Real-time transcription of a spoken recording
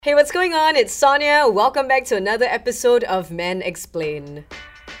Hey, what's going on? It's Sonia. Welcome back to another episode of Men Explain.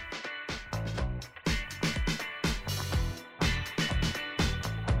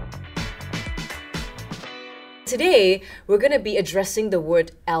 Today, we're going to be addressing the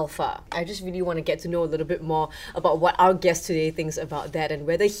word alpha. I just really want to get to know a little bit more about what our guest today thinks about that and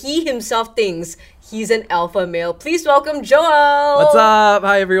whether he himself thinks he's an alpha male. Please welcome Joel. What's up?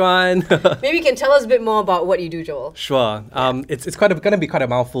 Hi, everyone. Maybe you can tell us a bit more about what you do, Joel. Sure. It's going to be quite a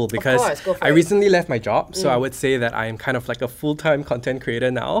mouthful because I recently left my job. So I would say that I am kind of like a full-time content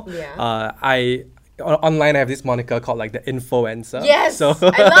creator now. Yeah. Online I have this moniker called like the influencer. Yes, so I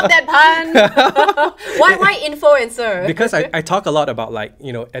love that pun. Why influencer? Because I talk a lot about like,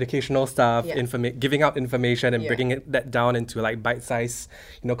 educational stuff, giving out information and bringing that down into like bite-sized,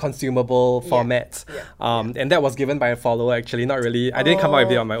 consumable formats. And that was given by a follower actually, not really. I didn't come up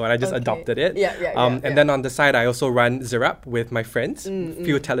with it on my own, I just adopted it. And then on the side, I also run Zirap with my friends,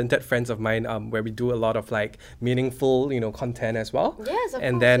 few talented friends of mine, where we do a lot of like meaningful, content as well. Yes, of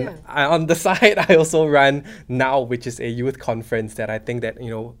and course, then on the side, I also run Now, which is a youth conference that I think that,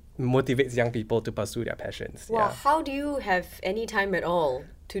 motivates young people to pursue their passions. Wow, how do you have any time at all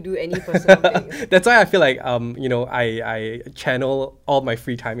to do any personal things? That's why I feel like, I channel all my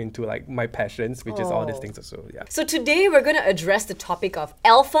free time into like my passions, which is all these things also, So today we're going to address the topic of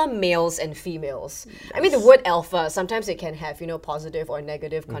alpha males and females. Yes. I mean, the word alpha, sometimes it can have, positive or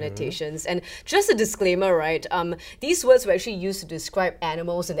negative connotations. And just a disclaimer, right? These words were actually used to describe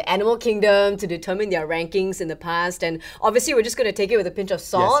animals in the animal kingdom, to determine their rankings in the past. And obviously, we're just going to take it with a pinch of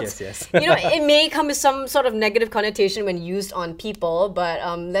salt. Yes. It may come with some sort of negative connotation when used on people, but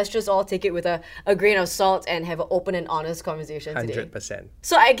let's just all take it with a grain of salt and have an open and honest conversation today. 100%.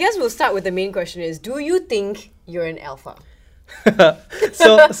 So I guess we'll start with the main question is, do you think you're an alpha?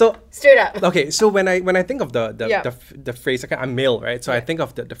 so straight up. Okay, so when I think of the phrase, okay, I'm male, right? So I think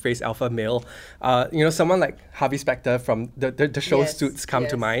of the phrase alpha male. Someone like Harvey Specter from the show Suits come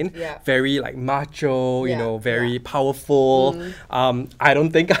to mind. Yeah. Very like macho, very powerful. I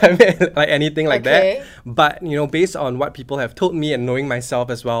don't think I'm like anything like that. But based on what people have told me and knowing myself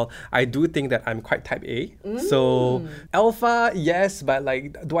as well, I do think that I'm quite type A. So alpha, yes, but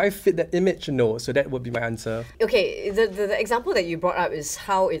like, do I fit that image? No. So that would be my answer. Okay, the example that you brought up is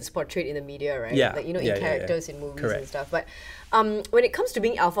how it's portrayed in the media, right? Yeah. Like, in characters in movies Correct. and stuff. But when it comes to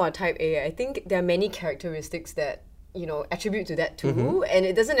being alpha or type A, I think there are many characteristics that attribute to that too. And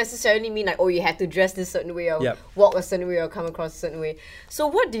it doesn't necessarily mean like, you have to dress this certain way or walk a certain way or come across a certain way. So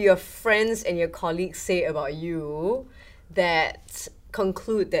what do your friends and your colleagues say about you that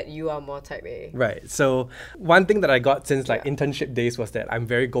conclude that you are more type A? Right. So one thing that I got since like internship days was that I'm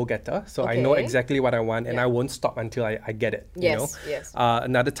very go-getter. So I know exactly what I want and I won't stop until I get it. Yes.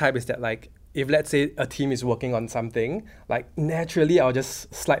 Another type is that like, if let's say a team is working on something, like naturally I'll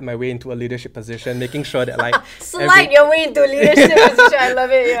just slide my way into a leadership position, making sure that like slide your way into a leadership position. I love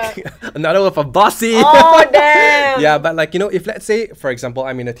it. Yeah. Another word for bossy. Oh damn. Yeah, but like if let's say for example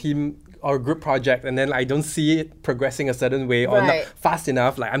I'm in a team or group project and then I don't see it progressing a certain way or not fast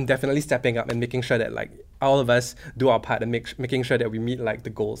enough, like I'm definitely stepping up and making sure that like all of us do our part and making sure that we meet like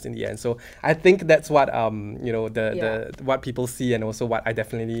the goals in the end. So I think that's what the what people see and also what I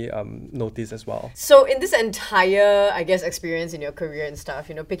definitely notice as well. So in this entire, I guess, experience in your career and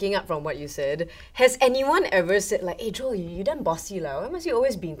stuff, picking up from what you said, has anyone ever said like, "Hey Joel, you done bossy lah? Why must you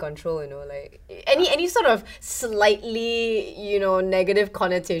always be in control?" Like any sort of slightly negative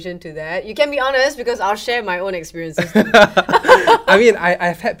connotation to that? You can be honest because I'll share my own experiences too. I mean,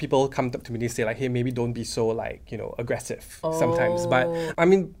 I've had people come up to me and say like, hey, maybe don't be so like, aggressive sometimes. But I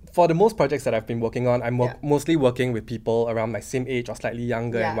mean, for the most projects that I've been working on, I'm mostly working with people around my same age or slightly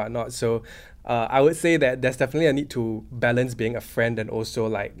younger and whatnot. So I would say that there's definitely a need to balance being a friend and also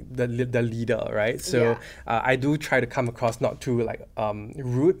like the leader, right? So I do try to come across not too like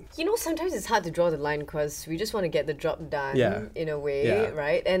rude. Sometimes it's hard to draw the line because we just want to get the job done in a way,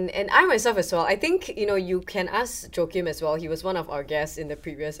 right? And I myself as well, I think, you can ask Joachim as well. He was one of our guests in the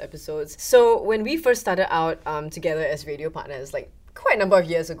previous episodes. So when we first started out together as radio partners, like quite a number of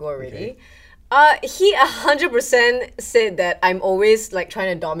years ago already, he 100% said that I'm always like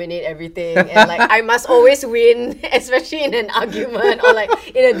trying to dominate everything and like I must always win, especially in an argument or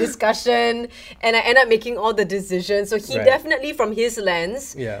like in a discussion, and I end up making all the decisions. So he definitely, from his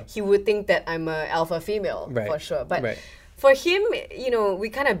lens, he would think that I'm a alpha female for sure. But for him, we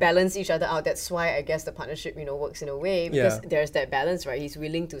kind of balance each other out. That's why I guess the partnership, works in a way, because there's that balance, right? He's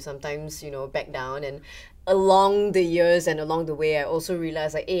willing to sometimes, back down. And along the years and along the way, I also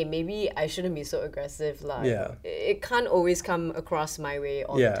realized like, hey, maybe I shouldn't be so aggressive. Like, it can't always come across my way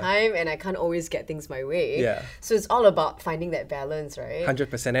all the time, and I can't always get things my way. So it's all about finding that balance, right?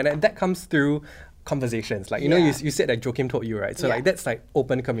 100%. And that comes through conversations. Like, you said that Joachim told you, right? So like, that's like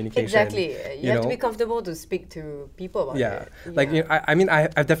open communication. Exactly. You have to be comfortable to speak to people about it. Like,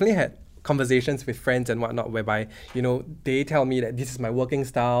 I've definitely had conversations with friends and whatnot whereby they tell me that this is my working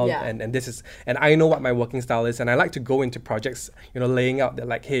style and I know what my working style is, and I like to go into projects laying out that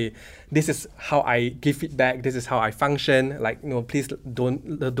like, hey, this is how I give feedback, this is how I function, like please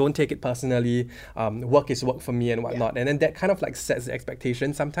don't take it personally, work is work for me and whatnot. And then that kind of like sets the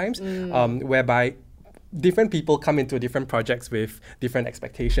expectation sometimes, whereby different people come into different projects with different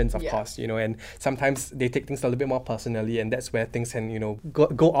expectations, of course, and sometimes they take things a little bit more personally, and that's where things can,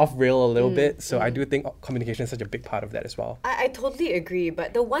 go off rail a little bit. So I do think communication is such a big part of that as well. I totally agree.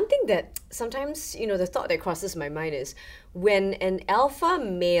 But the one thing that sometimes, the thought that crosses my mind is when an alpha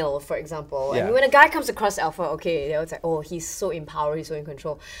male, for example, I mean, when a guy comes across alpha, okay, they'll say, oh, he's so empowered, he's so in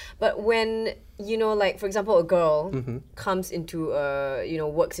control. But when, like, for example, a girl comes into a,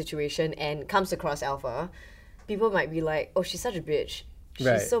 work situation and comes across alpha, people might be like, oh, she's such a bitch.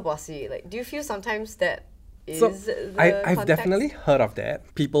 She's so bossy. Like, do you feel sometimes that I've definitely heard of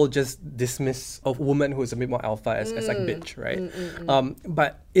that. People just dismiss a woman who's a bit more alpha as like bitch, right?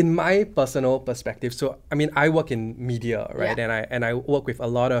 But in my personal perspective, so I mean, I work in media, right? And I work with a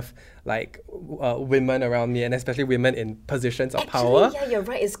lot of like women around me, and especially women in positions of power. Yeah, you're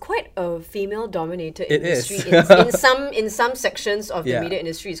right. It's quite a female-dominated it industry. Is. in some sections of the media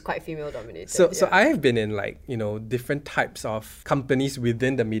industry, it's quite female-dominated. So I have been in like different types of companies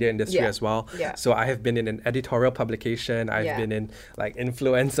within the media industry as well. So I have been in an editorial publication. I've been in like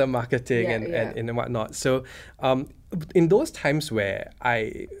influencer marketing and whatnot. So in those times where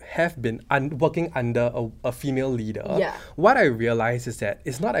I have been working under a female leader, what I realize is that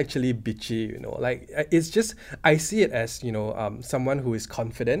it's not actually bitchy, like it's just, I see it as, someone who is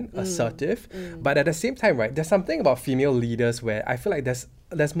confident, assertive, but at the same time, right, there's something about female leaders where I feel like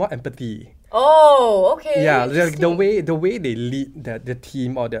there's more empathy. Oh, okay. Yeah, like the way they lead the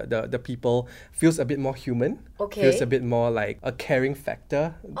team or the people feels a bit more human. Feels a bit more like a caring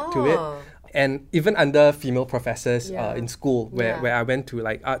factor to it. And even under female professors in school, where I went to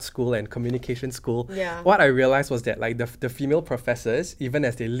like art school and communication school, what I realized was that like the female professors, even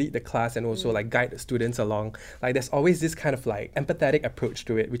as they lead the class and also like guide the students along, like there's always this kind of like empathetic approach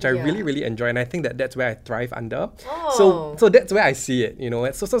to it, which I really, really enjoy. And I think that that's where I thrive under. So that's where I see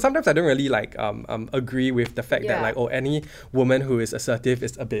it, So sometimes I don't really like agree with the fact that like, oh, any woman who is assertive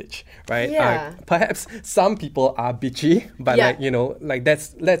is a bitch, right? Perhaps some people are bitchy, but like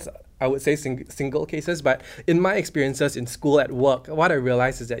that's I would say single cases, but in my experiences in school, at work, what I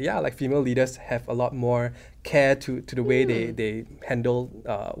realized is that like female leaders have a lot more care to the way they handle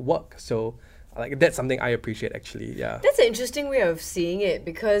work. So like that's something I appreciate actually. That's an interesting way of seeing it,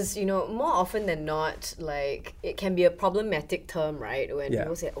 because more often than not, like it can be a problematic term, right? When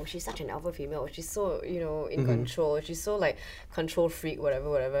people say, oh, she's such an alpha female, she's so in control, she's so like control freak,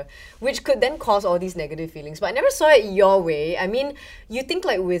 whatever, which could then cause all these negative feelings. But I never saw it your way. I mean, you think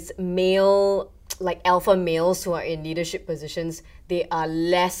like with alpha males who are in leadership positions, they are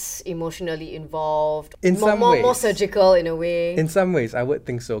less emotionally involved, more surgical in a way. In some ways, I would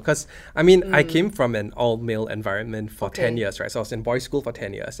think so. Because, I mean, I came from an all-male environment for 10 years, right? So I was in boys' school for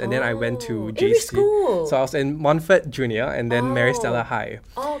 10 years. And then I went to JC. School? So I was in Montfort Junior and then Mary Stella High.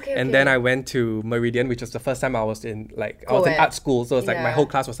 And then I went to Meridian, which was the first time I was in, I was in art school. So it's like my whole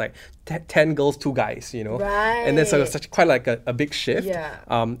class was like 10 girls, 2 guys, Right. And then so it was quite like a big shift.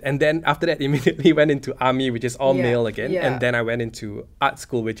 And then after that, immediately went into army, which is all male again. And then I went into art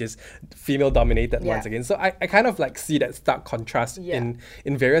school, which is female dominated once again. So I kind of like see that stark contrast in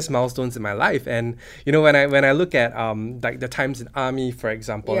various milestones in my life. And when I look at like the times in army, for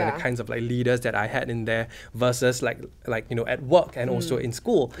example, and the kinds of like leaders that I had in there versus like at work and also in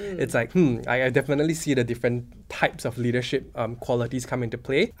school, it's like I definitely see the different types of leadership qualities come into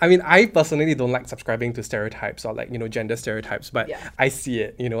play. I mean, I personally don't like subscribing to stereotypes or like gender stereotypes, but I see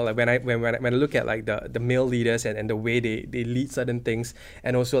it. Like when I look at like the male leaders and the way they lead certain things,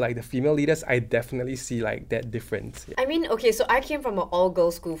 and also like the female leaders, I definitely see like that difference. I mean, okay, so I came from an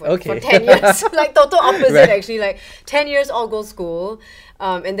all-girls school for 10 years, like total opposite actually, like 10 years all-girls school.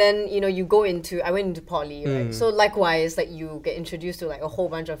 And then I went into poly, right? So likewise, like you get introduced to like a whole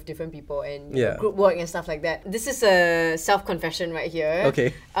bunch bunch of different people and you know, group work and stuff like that. This is a self-confession right here.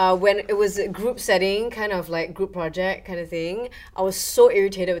 Okay. When it was a group setting, kind of like group project kind of thing, I was so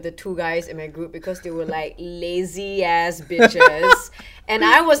irritated with the two guys in my group because they were like lazy ass bitches. And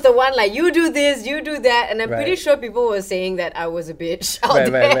I was the one like, you do this, you do that. And I'm pretty sure people were saying that I was a bitch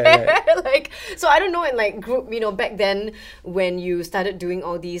out there. Like, so I don't know, in like group, you know, back then when you started doing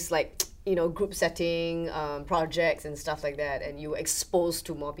all these like, you know, group setting projects and stuff like that, and you were exposed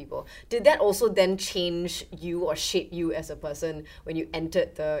to more people, did that also then change you or shape you as a person when you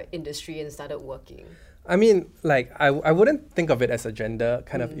entered the industry and started working? I mean, like, I wouldn't think of it as a gender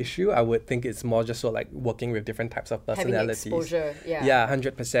kind of issue. I would think it's more just sort of like working with different types of personalities. Having exposure, Yeah,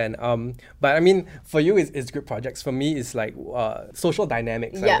 100%. But I mean, for you, it's group projects. For me, it's like social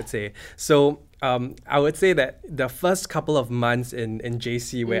dynamics, I would say. So I would say that the first couple of months in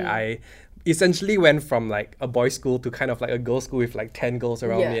JC where I essentially went from like a boys' school to kind of like a girls' school with like 10 girls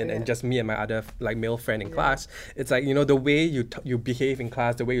around me and just me and my other like male friend in class. It's like, you know, the way you behave in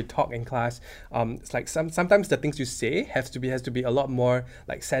class, the way you talk in class, it's like sometimes the things you say has to be a lot more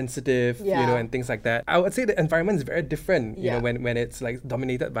like sensitive, you know, and things like that. I would say the environment is very different, you know, when it's like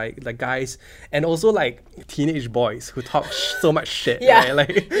dominated by like guys and also like teenage boys who talk so much shit, right?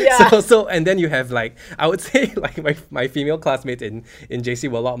 Like so and then you have like, I would say like my female classmates in JC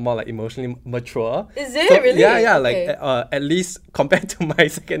were a lot more like emotionally mature. Is it really? Yeah, like at least compared to my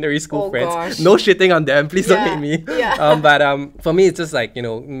secondary school friends. No shitting on them, please don't hate me. But for me, it's just like, you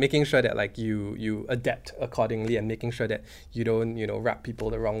know, making sure that like you adapt accordingly and making sure that you don't, you know, rub people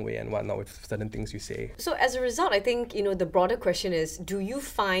the wrong way and whatnot with certain things you say. So as a result, I think, you know, the broader question is, do you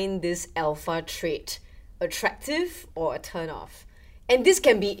find this alpha trait attractive or a turn-off? And this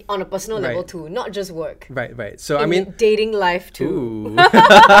can be on a personal level too, not just work. Right. So I mean, dating life too.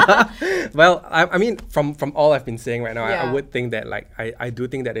 Well, I mean, from all I've been saying right now, I would think that like I do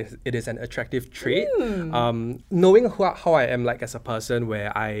think that it is an attractive trait. Knowing how I am like as a person,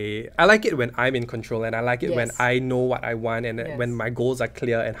 where I like it when I'm in control, and I like it when I know what I want, and when my goals are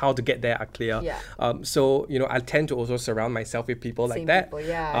clear and how to get there are clear. So you know, I tend to also surround myself with people like that.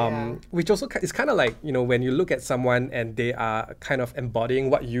 Which also is kind of like, you know, when you look at someone and they are kind of embodying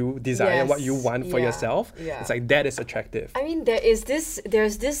what you desire and what you want for yourself, it's like that is attractive. I mean, there's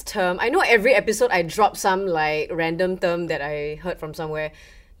this term, I know every episode I drop some like random term that I heard from somewhere.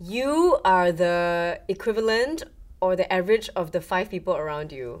 You are the equivalent or the average of the 5 people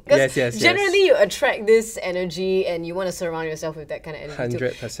around you. Yes. Generally, you attract this energy and you want to surround yourself with that kind of energy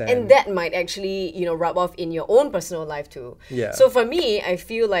 100%. too. And that might actually, you know, rub off in your own personal life too. So for me, I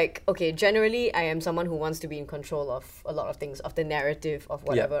feel like, okay, generally, I am someone who wants to be in control of a lot of things, of the narrative, of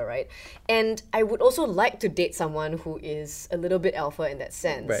whatever, right? And I would also like to date someone who is a little bit alpha in that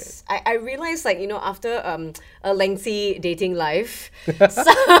sense. I realized, like, you know, after a lengthy dating life,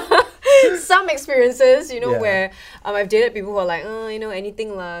 some experiences, you know, where I've dated people who are like, oh, you know,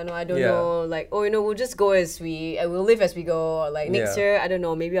 anything lah, no, I don't know, like, oh, you know, we'll just go we'll live as we go, or like next year, I don't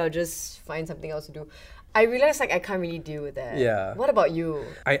know, maybe I'll just find something else to do. I realized like I can't really deal with that. What about you?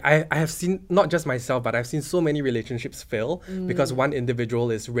 I have seen, not just myself, but I've seen so many relationships fail because one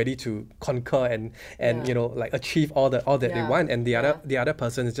individual is ready to conquer and you know, like achieve all that they want, and the other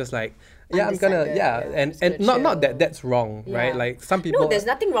person is just like, I'm gonna and not that that's wrong, right? Like some people, no, there's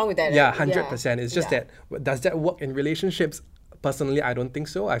nothing wrong with that. 100%. It's just that, does that work in relationships? Personally, I don't think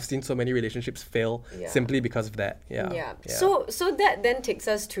so. I've seen so many relationships fail simply because of that. So that then takes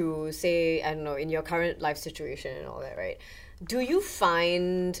us to, say, I don't know, in your current life situation and all that, right? Do you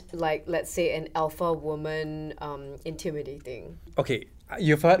find, like, let's say, an alpha woman intimidating? Okay,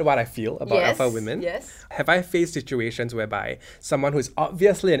 you've heard what I feel about alpha women. Yes. Have I faced situations whereby someone who's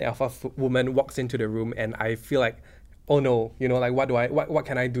obviously an alpha woman walks into the room and I feel like, oh no, you know, like what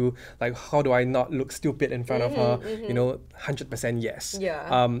can I do? Like, how do I not look stupid in front of her? You know, 100% yes.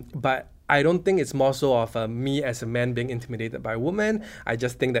 But I don't think it's more so of me as a man being intimidated by a woman. I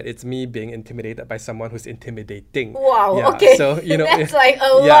just think that it's me being intimidated by someone who's intimidating. Wow. Okay. So you know, that's like a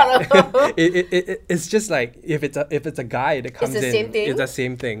lot of. It's just like if it's a guy that comes in, it's the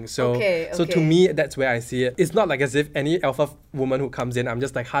same thing. So so to me, that's where I see it. It's not like as if any alpha woman who comes in, I'm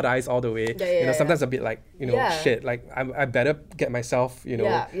just like hard eyes all the way. You know, sometimes a bit like, you know, shit. Like I better get myself, you know,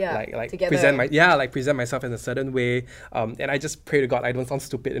 like together. present myself in a certain way. And I just pray to God I don't sound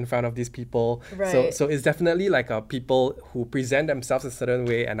stupid in front of these people. So it's definitely like people who present themselves a certain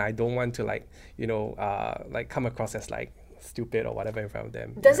way, and I don't want to like, you know, like come across as like stupid or whatever in front of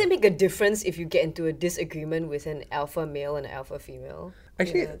them. Does it make a difference if you get into a disagreement with an alpha male and an alpha female?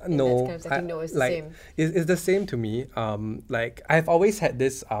 Actually, no. Kind of setting, no, it's the same. It's the same to me. Like I've always had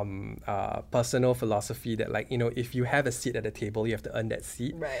this personal philosophy that, like, you know, if you have a seat at the table, you have to earn that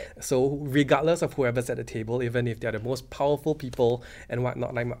seat. Right. So regardless of whoever's at the table, even if they're the most powerful people and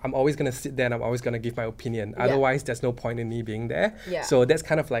whatnot, like, I'm always gonna sit there and I'm always gonna give my opinion. Yeah. Otherwise, there's no point in me being there. Yeah. So that's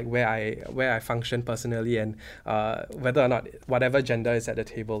kind of like where I function personally, and whether or not whatever gender is at the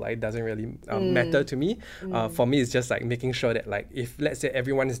table, like, it doesn't really matter to me. For me, it's just like making sure that, like, if let's say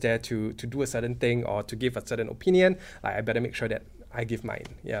everyone is there to do a certain thing or to give a certain opinion, like, I better make sure that I give mine.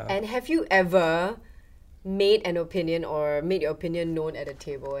 Yeah. And have you ever made an opinion or made your opinion known at a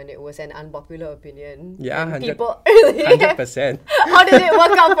table and it was an unpopular opinion? Yeah, 100%. How did it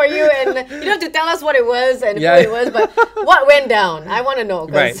work out for you? And you don't have to tell us what it was and who it was, but what went down? I want to know.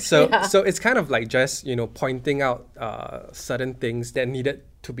 Right. So it's kind of like just, you know, pointing out certain things that needed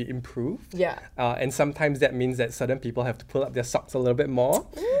to be improved. Yeah. And sometimes that means that certain people have to pull up their socks a little bit more.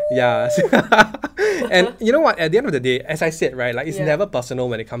 Yeah. And you know what? At the end of the day, as I said, right, like, it's never personal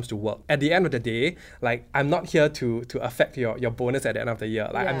when it comes to work. At the end of the day, like, I'm not here to affect your bonus at the end of the year.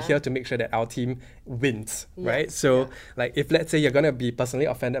 Like, I'm here to make sure that our team wins, right? So like, if let's say you're gonna be personally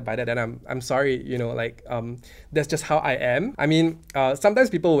offended by that, then I'm sorry, you know, like, that's just how I am. I mean, sometimes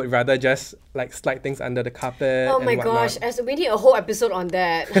people would rather just like slide things under the carpet. Oh my gosh, we need a whole episode on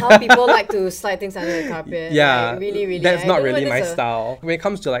that. How people like to slide things under the carpet. Yeah, like, really. That's not really my style. When it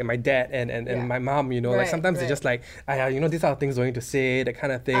comes to like my dad and my mom, you know, like, sometimes they're just like, you know, these are things going to say, that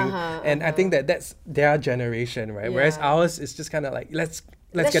kind of thing. I think that's their generation, right? Whereas ours is just kind of like, let's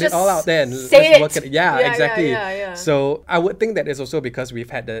get it all out there and let's work it. Yeah, exactly. Yeah. So I would think that it's also because we've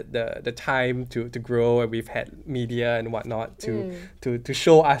had the time to grow, and we've had media and whatnot to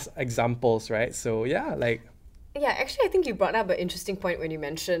show us examples, right? So yeah, like. Yeah, actually, I think you brought up an interesting point when you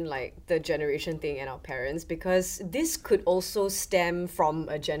mentioned like the generation thing and our parents, because this could also stem from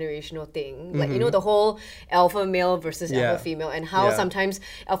a generational thing. Like, you know, the whole alpha male versus alpha female, and how sometimes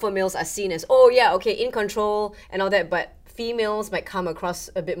alpha males are seen as, in control and all that, but females might come across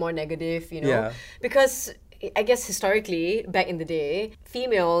a bit more negative, you know, because I guess historically, back in the day,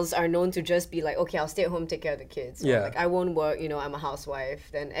 females are known to just be like, okay, I'll stay at home, take care of the kids. Or like, I won't work, you know, I'm a housewife.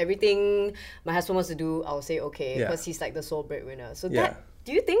 Then everything my husband wants to do, I'll say okay, because he's like the sole breadwinner. So that,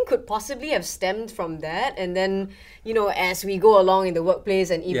 do you think, could possibly have stemmed from that? And then, you know, as we go along in the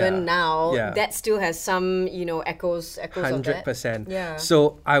workplace and even now, that still has some, you know, echoes 100%. Of that? 100%. Yeah.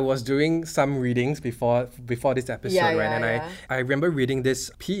 So I was doing some readings before this episode, right? And I remember reading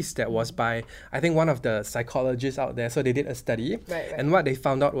this piece that was by, I think, one of the psychologists out there. So they did a study. Right. And what they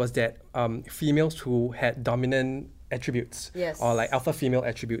found out was that females who had dominant attributes or like alpha female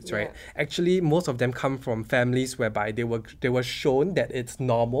attributes, right? Actually, most of them come from families whereby they were shown that it's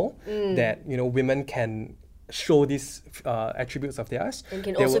normal that, you know, women can show these attributes of theirs. And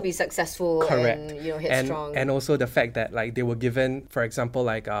can also be successful. Correct. And, you know, headstrong. And also the fact that, like, they were given, for example,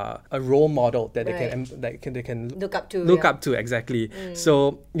 like a role model that they can look up to, exactly.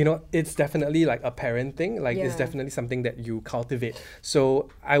 So, you know, it's definitely like a parent thing. Like, it's definitely something that you cultivate. So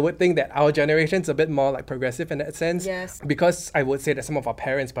I would think that our generation's a bit more like progressive in that sense. Yes. Because I would say that some of our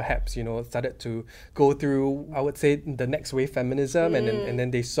parents perhaps, you know, started to go through, I would say, the next wave feminism, and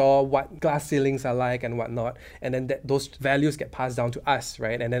then they saw what glass ceilings are like and whatnot. And then those values get passed down to us,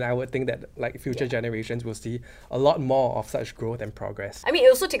 right? And then I would think that, like, future generations will see a lot more of such growth and progress. I mean, it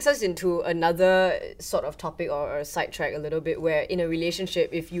also takes us into another sort of topic or a sidetrack a little bit, where in a relationship,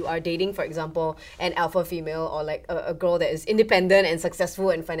 if you are dating, for example, an alpha female or like a girl that is independent and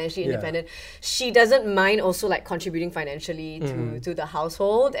successful and financially independent, she doesn't mind also like contributing financially to the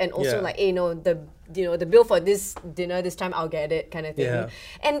household, and also like, hey, you know, the bill for this dinner this time, I'll get it, kind of thing.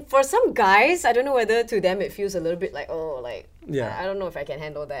 And for some guys, I don't know whether to them it feels a little bit like, I don't know if I can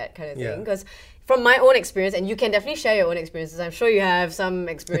handle that kind of thing. Because from my own experience, and you can definitely share your own experiences, I'm sure you have some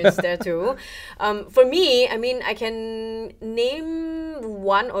experience there too. For me, I mean, I can name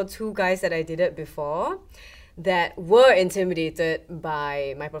one or two guys that I did it before that were intimidated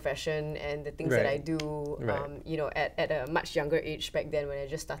by my profession and the things that I do, you know, at a much younger age back then when I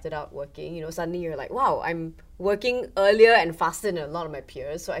just started out working. You know, suddenly you're like, wow, I'm working earlier and faster than a lot of my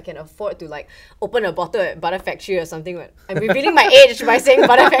peers, so I can afford to like open a bottle at Butter Factory or something. I'm revealing my age by saying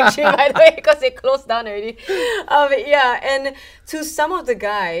Butter Factory, by the way, because they closed down already. And to some of the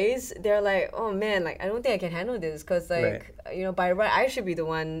guys, they're like, oh man, like, I don't think I can handle this, because like, you know, by right, I should be the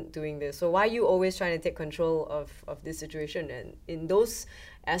one doing this. So why are you always trying to take control of this situation? And in those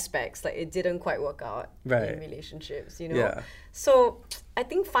aspects, like it didn't quite work out in relationships, you know? Yeah. So I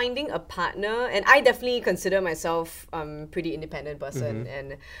think finding a partner, and I definitely consider myself pretty independent person,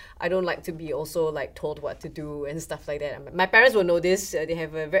 and I don't like to be also like told what to do and stuff like that. My parents will know this. They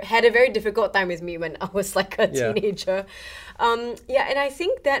have had a very difficult time with me when I was like a teenager. And I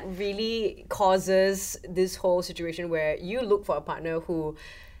think that really causes this whole situation where you look for a partner who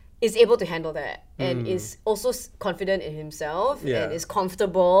is able to handle that and is also confident in himself and is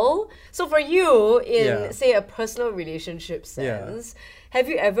comfortable. So for you, in say a personal relationship sense, have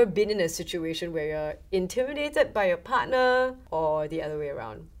you ever been in a situation where you're intimidated by your partner or the other way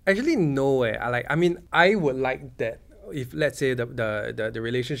around? Actually, no. I mean, I would like that. If let's say the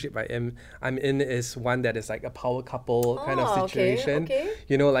relationship I'm in is one that is like a power couple kind of situation,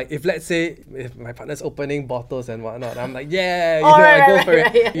 you know, like if let's say if my partner's opening bottles and whatnot, I'm like, I go for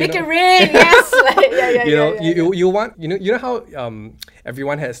it. Make it rain, yes. You want you know how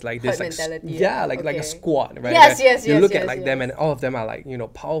everyone has like this like like a squad, right? Yes. You look at like them and all of them are like, you know,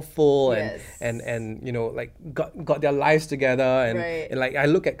 powerful and you know, like got their lives together and like I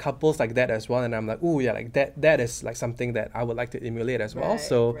look at couples like that as well and I'm like, oh yeah, like that is like something that I would like to emulate as well.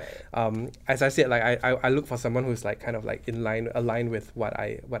 So as I said, like I look for someone who's like kind of like aligned with what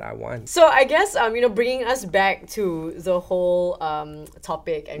I want. So I guess you know, bringing us back to the whole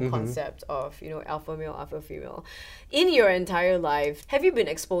topic and concept of, you know, alpha male, alpha female. In your entire life, have you been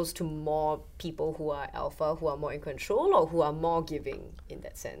exposed to more people who are alpha, who are more in control, or who are more giving in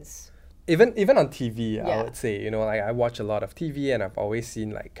that sense? Even on TV, I would say, you know, like I watch a lot of TV and I've always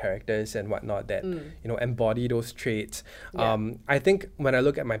seen like characters and whatnot that, you know, embody those traits. I think when I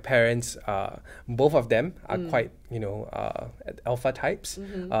look at my parents, both of them are quite, you know, alpha types.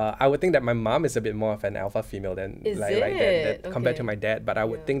 I would think that my mom is a bit more of an alpha female than compared to my dad, but I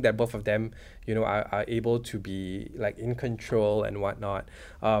would think that both of them, you know, are able to be like in control and whatnot.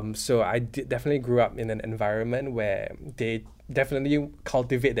 So I definitely grew up in an environment where they definitely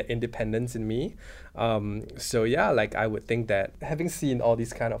cultivate the independence in me. So yeah, like I would think that having seen all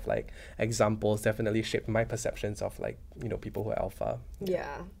these kind of like examples definitely shaped my perceptions of like, you know, people who are alpha.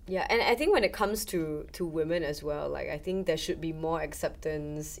 Yeah. And I think when it comes to women as well, like I think there should be more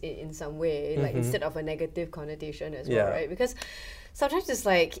acceptance in some way, like instead of a negative connotation as well, right? Because sometimes it's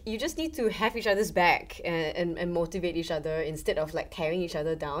like you just need to have each other's back and motivate each other instead of like tearing each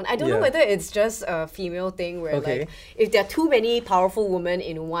other down. I don't know whether it's just a female thing where like if there are too many powerful women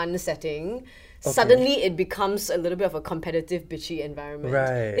in one setting, suddenly it becomes a little bit of a competitive, bitchy environment.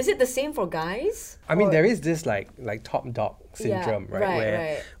 Right. Is it the same for guys? I mean, there is this like top dog syndrome,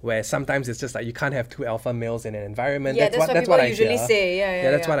 where sometimes it's just like you can't have two alpha males in an environment. Yeah, that's what I usually say.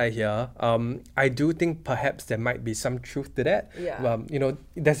 That's what I hear. I do think perhaps there might be some truth to that. You know,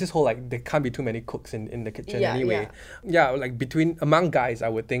 there's this whole like there can't be too many cooks in the kitchen anyway. Like among guys, I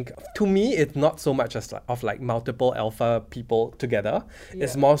would think to me it's not so much as of like multiple alpha people together.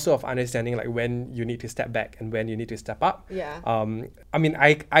 It's more so of understanding like when you need to step back and when you need to step up. I mean,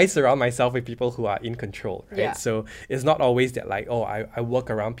 I surround myself with people who are in control, right? So it's not always that like, oh, I work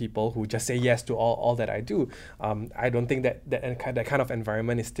around people who just say yes to all that I do. I don't think that kind of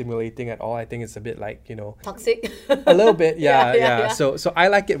environment is stimulating at all. I think it's a bit like, you know, toxic. A little bit, So I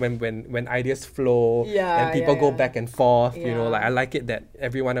like it when ideas flow and people go back and forth. You know, like I like it that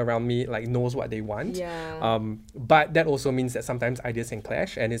everyone around me like knows what they want. But that also means that sometimes ideas can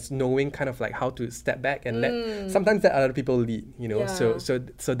clash, and it's knowing kind of like how to step back and let sometimes let other people lead. You know,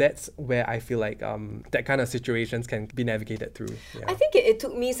 so that's where I feel like that kind of situations can be navigated through. I think it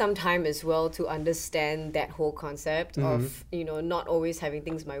took me some time as well to understand that whole concept of, you know, not always having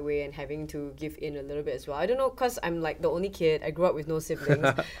things my way and having to give in a little bit as well. I don't know, because I'm like the only kid. I grew up with no siblings.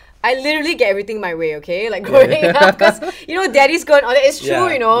 I literally get everything my way, okay? Like growing up, because, you know, daddy's going on. It's true,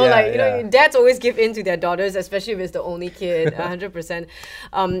 you know, like, you know, dads always give in to their daughters, especially if it's the only kid, 100%.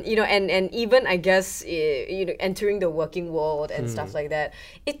 You know, and even, I guess, you know, entering the working world and stuff like that,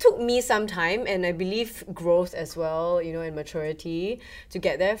 it took me some time, and I believe growth as well, you know, and maturity to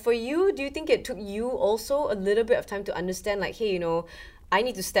get there. For you, do you think it took you also a little bit of time to understand, like, hey, you know, I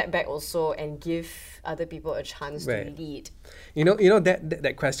need to step back also and give other people a chance to lead? You know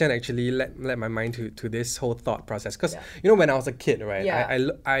that question actually led my mind to this whole thought process, because you know, when I was a kid, right,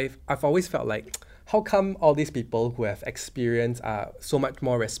 I've always felt like, how come all these people who have experience are so much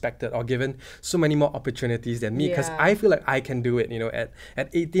more respected or given so many more opportunities than me? Because I feel like I can do it, you know, at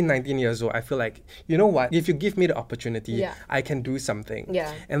 18, 19 years old. I feel like, you know what, if you give me the opportunity, I can do something.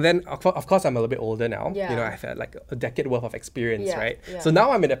 And then, of course, I'm a little bit older now. You know, I've had like a decade worth of experience, right? So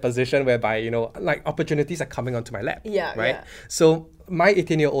now I'm in a position whereby, you know, like opportunities are coming onto my lap, right? So my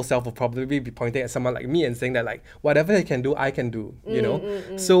 18-year-old self will probably be pointing at someone like me and saying that like, whatever they can do, I can do, you know?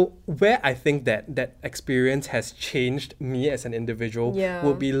 So where I think that experience has changed me as an individual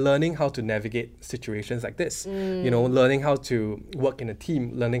would be learning how to navigate situations like this, you know, learning how to work in a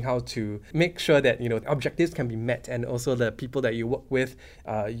team, learning how to make sure that, you know, objectives can be met, and also the people that you work with,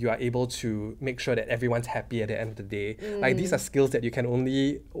 you are able to make sure that everyone's happy at the end of the day. Like, these are skills that you can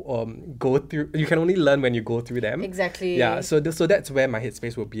only go through, you can only learn when you go through them. Exactly. Yeah, so that's where my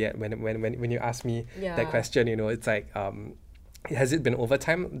headspace will be at when you ask me that question, you know, it's like, has it been over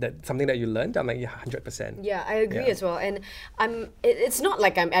time that something that you learned? I'm like, yeah, 100%. Yeah, I agree as well. And it's not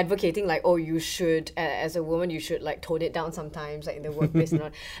like I'm advocating like, oh, you should, as a woman, you should like tone it down sometimes, like in the workplace and all.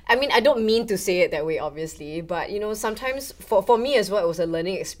 I mean, I don't mean to say it that way, obviously, but you know, sometimes for me as well, it was a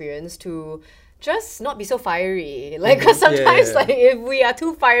learning experience to just not be so fiery. Like, because sometimes like if we are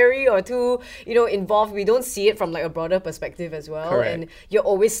too fiery or too, you know, involved, we don't see it from like a broader perspective as well. Correct. And you're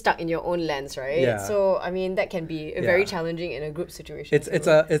always stuck in your own lens, right? Yeah. So I mean, that can be very challenging in a group situation.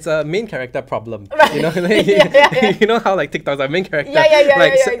 It's a main character problem. Right. You know, like, you know how like TikTok's a main character.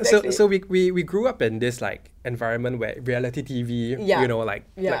 Exactly. So we grew up in this like environment where reality TV, you know, like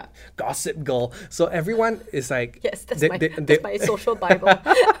Gossip Girl. So everyone is like, yes, that's my social Bible.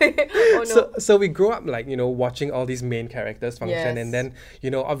 Oh, no. So we grow up like, you know, watching all these main characters function, and then,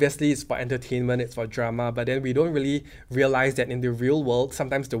 you know, obviously it's for entertainment, it's for drama, but then we don't really realize that in the real world,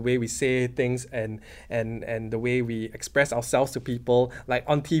 sometimes the way we say things and the way we express ourselves to people, like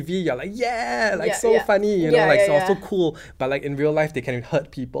on TV, you're like, so funny, you know, like so cool, but like in real life they can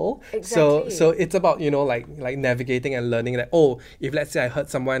hurt people. Exactly. So it's about, you know, like navigating and learning that, oh, if let's say I hurt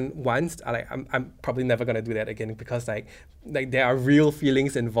someone once, I'm probably never gonna do that again, because like there are real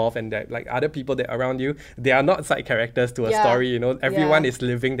feelings involved, and that like other people that are around you, they are not side characters to a story, you know. Everyone is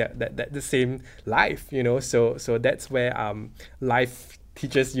living that the same life, you know. So that's where life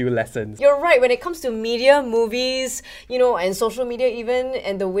teaches you lessons. You're right. When it comes to media, movies, you know, and social media even,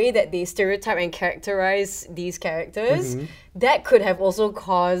 and the way that they stereotype and characterize these characters, that could have also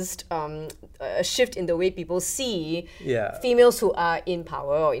caused a shift in the way people see females who are in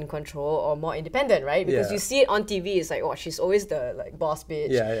power or in control or more independent, right? Because you see it on TV, it's like, oh, she's always the like boss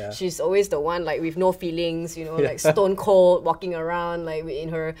bitch. She's always the one like with no feelings, you know, like stone cold, walking around like in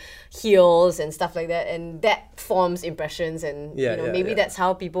her heels and stuff like that, and that forms impressions, and you know, maybe that's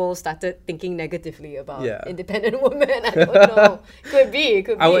how people started thinking negatively about independent women. I don't know. Could be.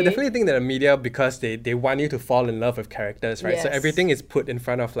 I would definitely think that the media, because they want you to fall in love with characters, right? Yes. So everything is put in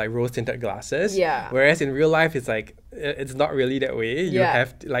front of like rose-tinted glasses. Yeah. Whereas in real life, it's like, it's not really that way. You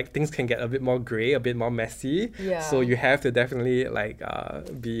have to, like, things can get a bit more grey, a bit more messy. Yeah. So you have to definitely like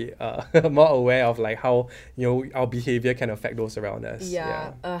be more aware of like how, you know, our behavior can affect those around us.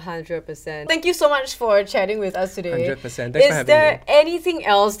 100%. Thank you so much for chatting with us today. 100%. Thanks for having me. Is there anything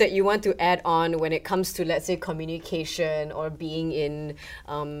else that you want to add on when it comes to, let's say, communication or being in,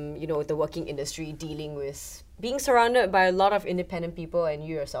 you know, the working industry, dealing with being surrounded by a lot of independent people, and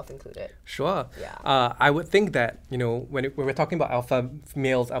you yourself included? Sure. I would think that, you know, when we're talking about alpha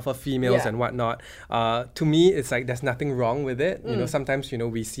males, alpha females and whatnot, to me, it's like there's nothing wrong with it. You know, sometimes, you know,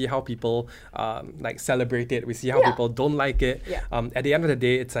 we see how people like celebrate it. We see how people don't like it. At the end of the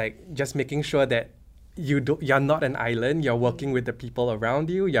day, it's like just making sure that you're not an island. You're working with the people around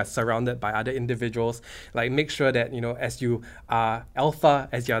you. You're surrounded by other individuals. Like, make sure that, you know, as you are alpha,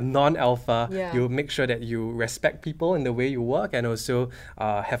 as you're non-alpha, you make sure that you respect people in the way you work, and also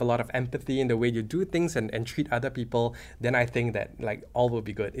have a lot of empathy in the way you do things, and treat other people. Then I think that like all will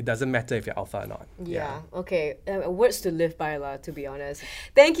be good. It doesn't matter if you're alpha or not. Okay. Words to live by, to be honest.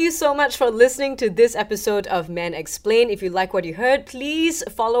 Thank you so much for listening to this episode of Men Explain. If you like what you heard, please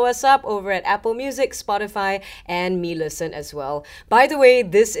follow us up over at Apple Music, Spotify, and Me Listen as well. By the way,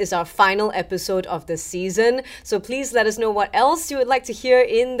 this is our final episode of the season, so please let us know what else you would like to hear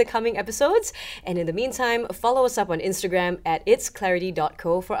in the coming episodes. And in the meantime, follow us up on Instagram at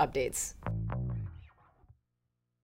itsclarity.co for updates.